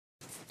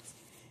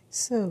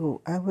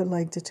So, I would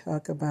like to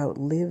talk about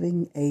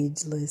living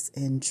ageless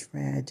and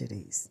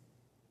tragedies.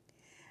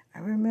 I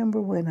remember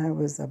when I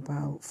was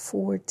about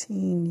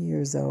 14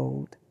 years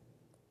old,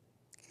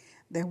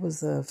 there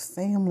was a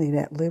family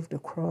that lived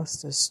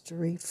across the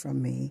street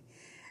from me,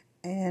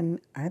 and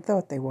I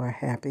thought they were a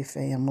happy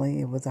family.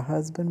 It was a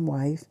husband,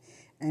 wife,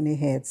 and they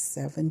had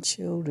 7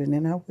 children,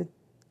 and I would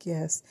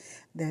guess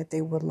that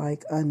they were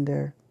like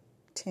under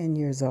 10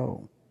 years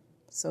old.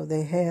 So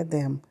they had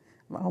them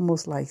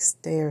almost like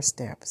stair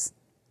steps.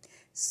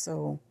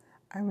 So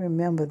I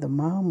remember the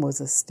mom was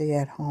a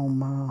stay-at-home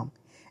mom,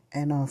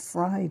 and on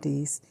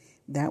Fridays,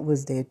 that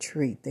was their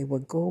treat. They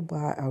would go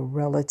by a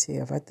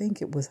relative. I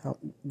think it was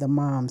the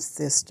mom's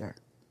sister,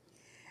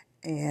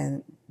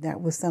 and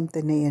that was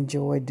something they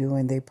enjoyed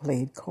doing. They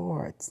played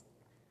cards.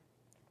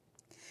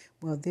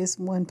 Well, this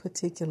one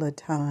particular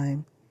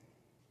time,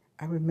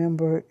 I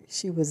remember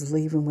she was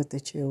leaving with the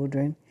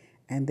children,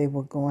 and they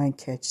were going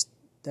to catch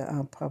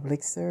the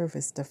public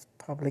service, the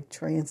public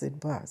transit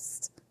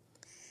bus.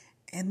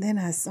 And then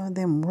I saw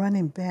them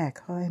running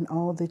back, her and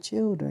all the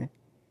children.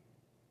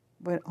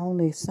 But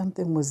only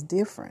something was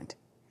different.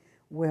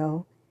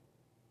 Well,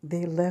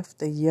 they left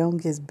the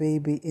youngest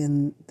baby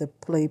in the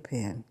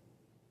playpen.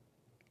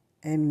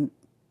 And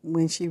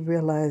when she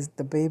realized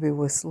the baby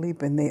was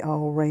sleeping, they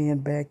all ran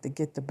back to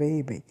get the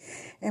baby.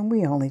 And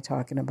we only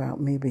talking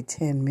about maybe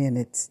 10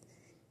 minutes.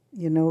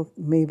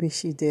 Maybe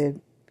she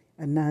did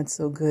a not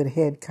so good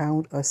head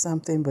count or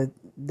something, but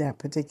that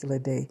particular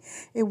day,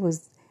 it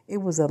was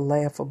a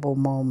laughable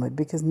moment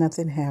because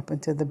nothing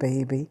happened to the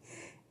baby.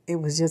 It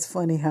was just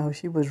funny how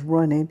she was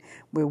running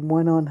with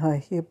one on her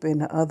hip and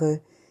the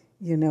other,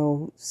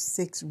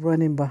 6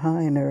 running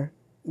behind her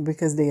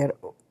because they had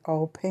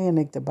all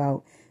panicked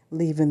about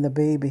leaving the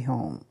baby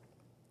home.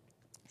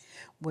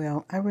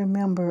 Well, I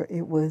remember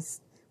it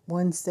was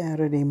one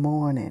Saturday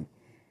morning,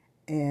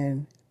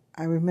 and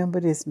I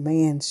remember this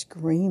man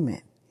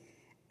screaming,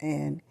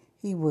 and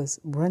he was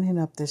running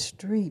up the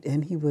street,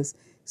 and he was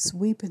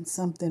sweeping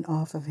something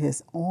off of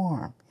his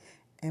arm.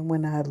 And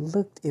when I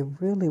looked, it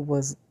really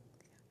was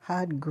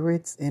hot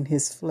grits in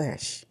his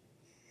flesh.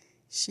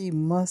 She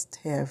must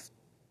have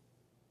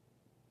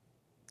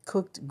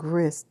cooked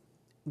grits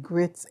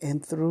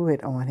and threw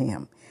it on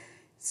him.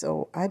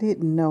 So I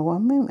didn't know.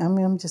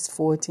 I'm just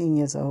 14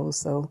 years old,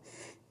 so,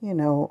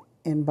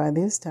 and by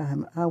this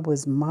time I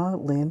was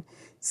modeling.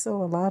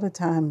 So a lot of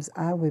times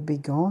I would be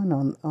gone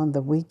on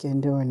the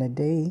weekend during the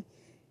day,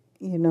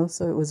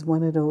 so it was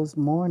one of those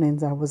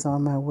mornings I was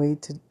on my way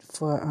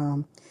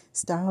for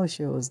style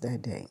shows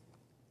that day.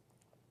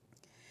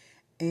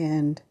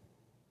 And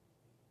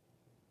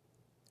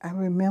I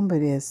remember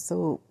this.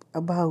 So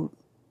about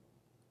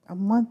a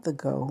month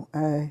ago,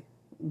 I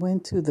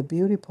went to the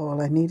beauty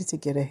parlor. I needed to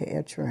get a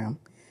hair trim.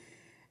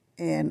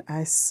 And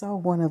I saw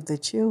one of the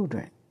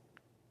children.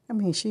 I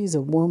mean, she's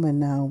a woman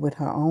now with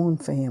her own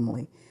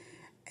family.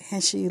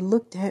 And she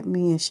looked at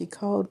me and she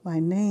called my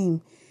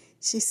name.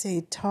 She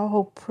said,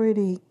 tall,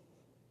 pretty,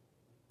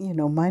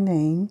 my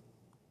name.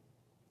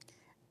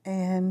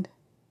 And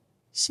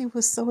she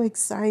was so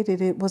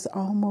excited. It was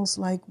almost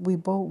like we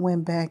both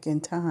went back in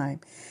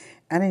time.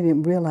 I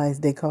didn't realize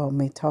they called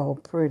me tall,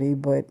 pretty,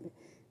 but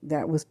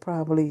that was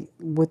probably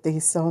what they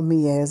saw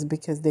me as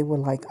because they were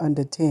like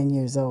under 10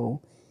 years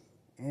old.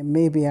 And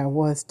maybe I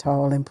was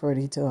tall and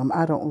pretty to them.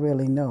 I don't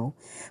really know.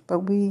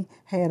 But we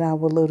had our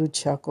little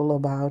chuckle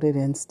about it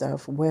and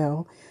stuff.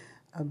 Well,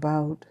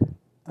 about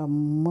a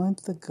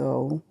month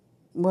ago,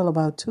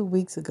 about 2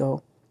 weeks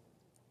ago,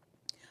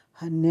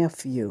 her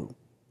nephew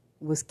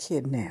was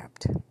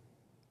kidnapped.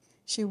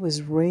 She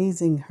was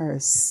raising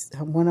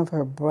one of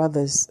her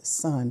brother's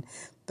son.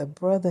 The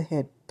brother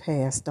had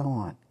passed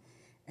on,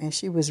 and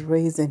she was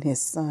raising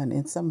his son,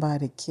 and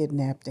somebody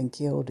kidnapped and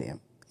killed him.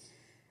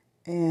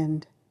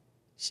 And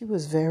she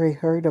was very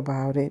hurt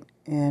about it,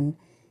 and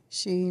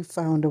she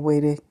found a way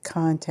to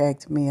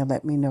contact me and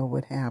let me know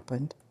what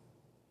happened.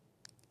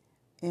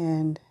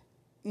 And,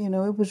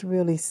 it was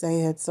really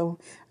sad. So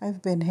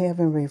I've been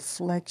having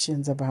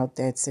reflections about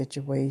that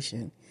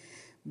situation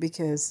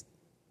because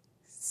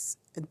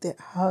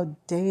her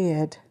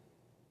dad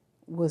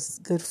was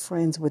good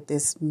friends with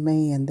this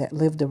man that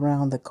lived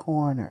around the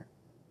corner.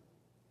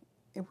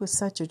 It was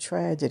such a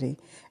tragedy.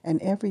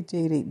 And every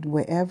day,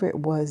 wherever it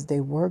was, they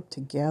worked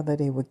together.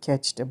 They would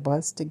catch the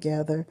bus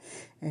together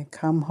and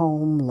come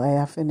home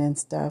laughing and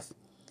stuff.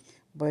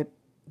 But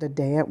the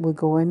dad would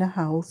go in the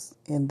house,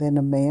 and then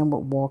the man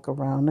would walk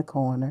around the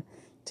corner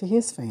to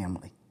his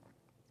family.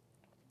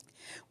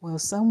 Well,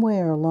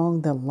 somewhere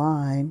along the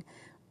line,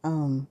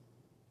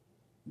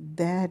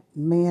 that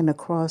man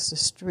across the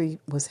street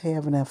was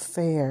having an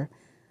affair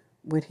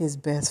with his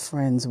best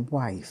friend's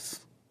wife.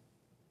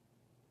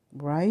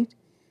 Right?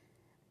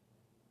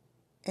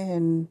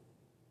 And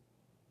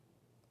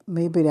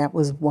maybe that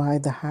was why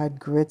the hot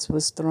grits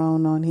was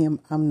thrown on him.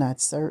 I'm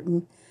not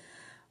certain.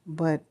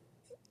 But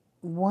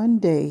one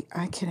day,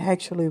 I can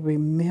actually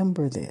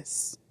remember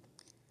this.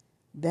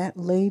 That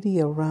lady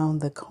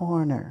around the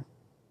corner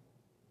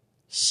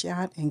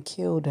shot and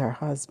killed her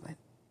husband.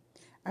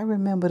 I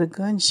remember the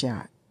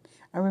gunshot.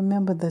 I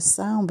remember the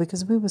sound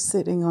because we were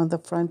sitting on the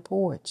front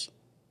porch.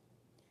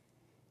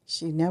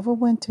 She never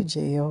went to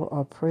jail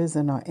or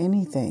prison or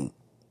anything.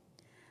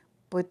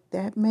 But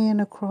that man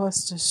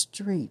across the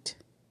street,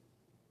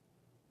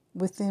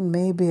 within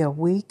maybe a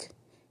week,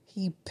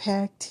 he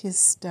packed his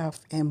stuff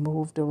and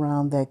moved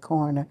around that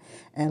corner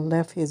and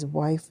left his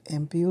wife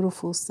and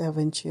beautiful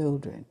 7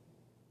 children.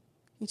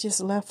 He just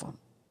left them.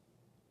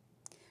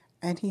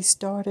 And he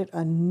started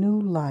a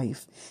new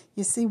life.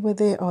 You see, where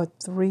there are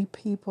 3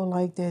 people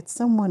like that,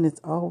 someone is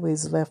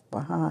always left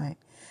behind.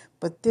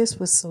 But this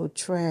was so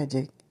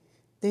tragic.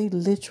 They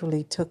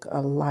literally took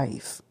a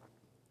life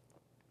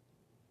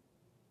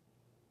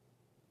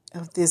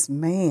of this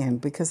man,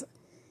 because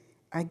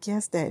I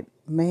guess that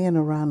man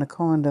around the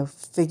corner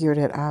figured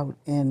it out,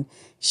 and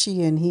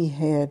she and he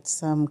had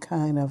some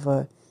kind of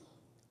a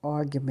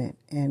argument,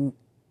 and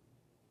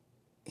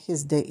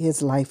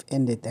his life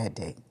ended that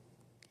day.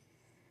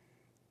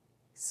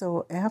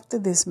 So after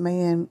this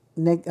man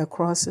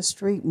across the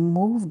street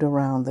moved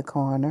around the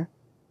corner,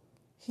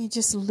 he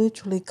just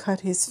literally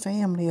cut his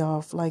family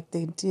off like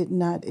they did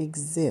not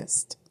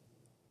exist.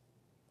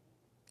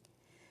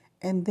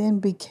 And then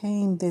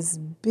became this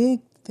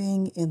big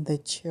thing in the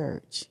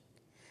church.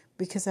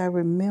 Because I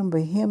remember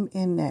him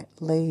and that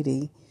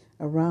lady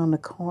around the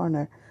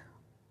corner,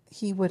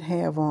 he would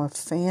have on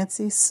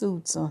fancy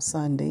suits on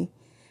Sunday,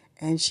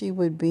 and she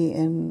would be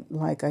in,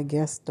 like, I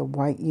guess, the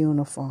white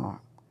uniform.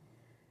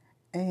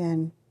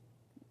 And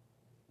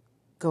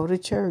go to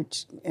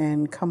church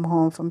and come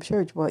home from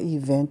church. Well,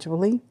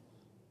 eventually,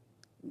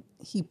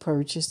 he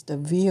purchased a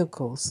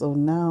vehicle. So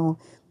now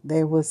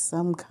there was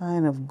some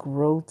kind of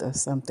growth or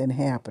something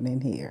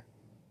happening here.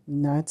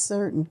 Not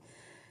certain.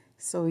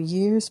 So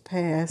years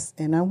passed,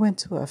 and I went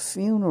to a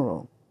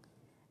funeral.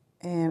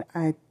 And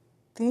I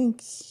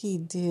think he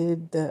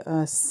did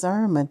the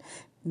sermon.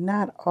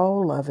 Not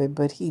all of it,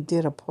 but he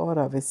did a part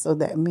of it. So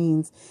that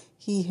means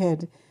he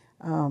had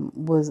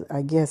was,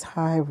 I guess,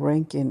 high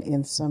ranking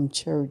in some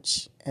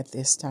church at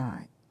this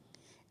time.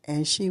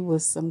 And she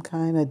was some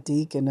kind of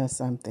deacon or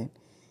something.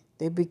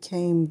 They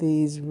became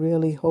these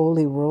really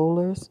holy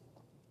rollers.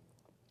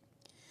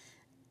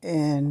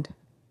 And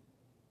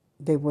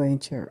they were in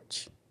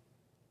church.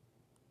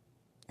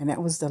 And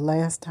that was the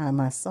last time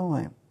I saw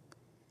him.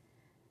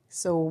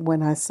 So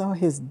when I saw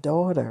his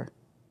daughter,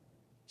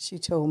 she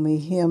told me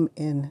him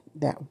and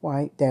that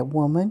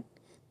woman,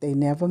 they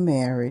never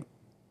married.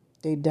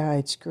 They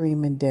died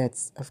screaming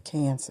deaths of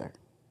cancer.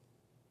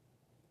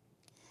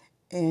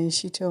 And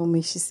she told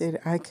me, she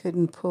said, I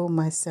couldn't pull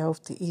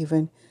myself to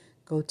even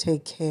go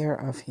take care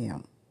of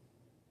him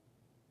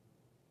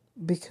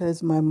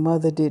because my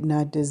mother did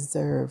not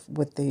deserve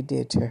what they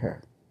did to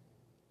her.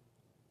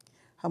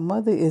 Her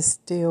mother is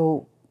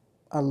still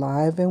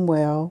alive and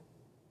well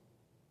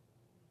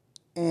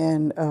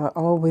and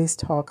always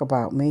talk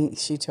about me,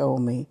 she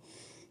told me.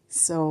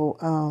 So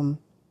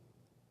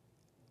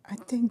I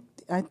think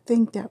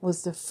that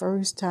was the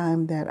first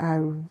time that I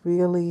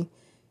really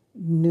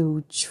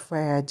knew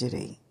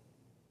tragedy.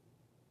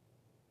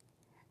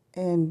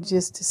 And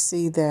just to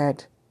see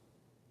that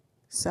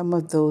some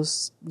of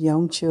those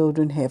young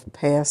children have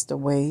passed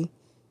away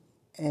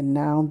and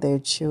now their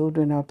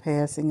children are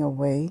passing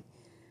away,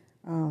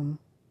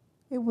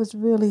 it was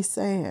really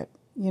sad.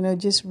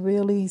 Just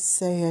really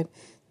sad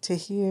to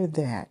hear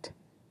that.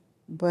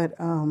 But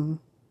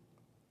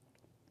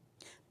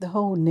the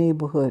whole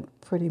neighborhood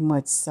pretty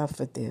much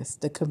suffered this.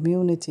 The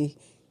community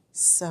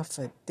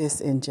suffered this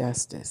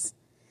injustice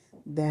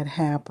that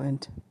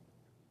happened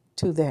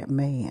to that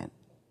man.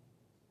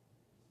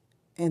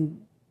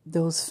 And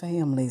those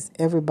families,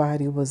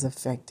 everybody was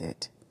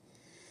affected.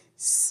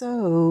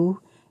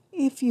 So,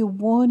 if you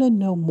want to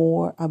know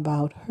more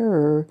about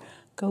her,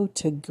 go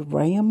to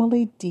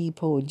Grammarly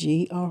Depot,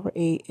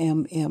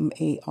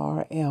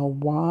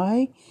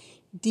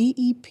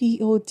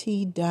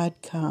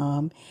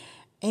 GrammarlyDepot.com.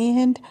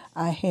 And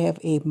I have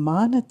a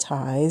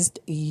monetized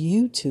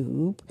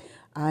YouTube.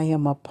 I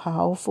am a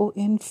powerful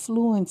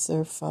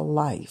influencer for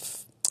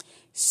life.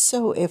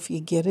 So if you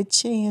get a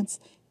chance,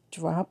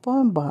 drop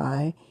on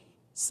by,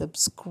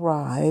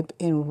 subscribe,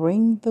 and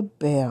ring the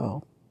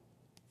bell.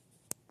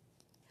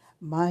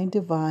 My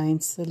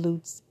divine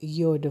salutes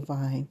your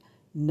divine.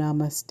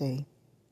 Namaste.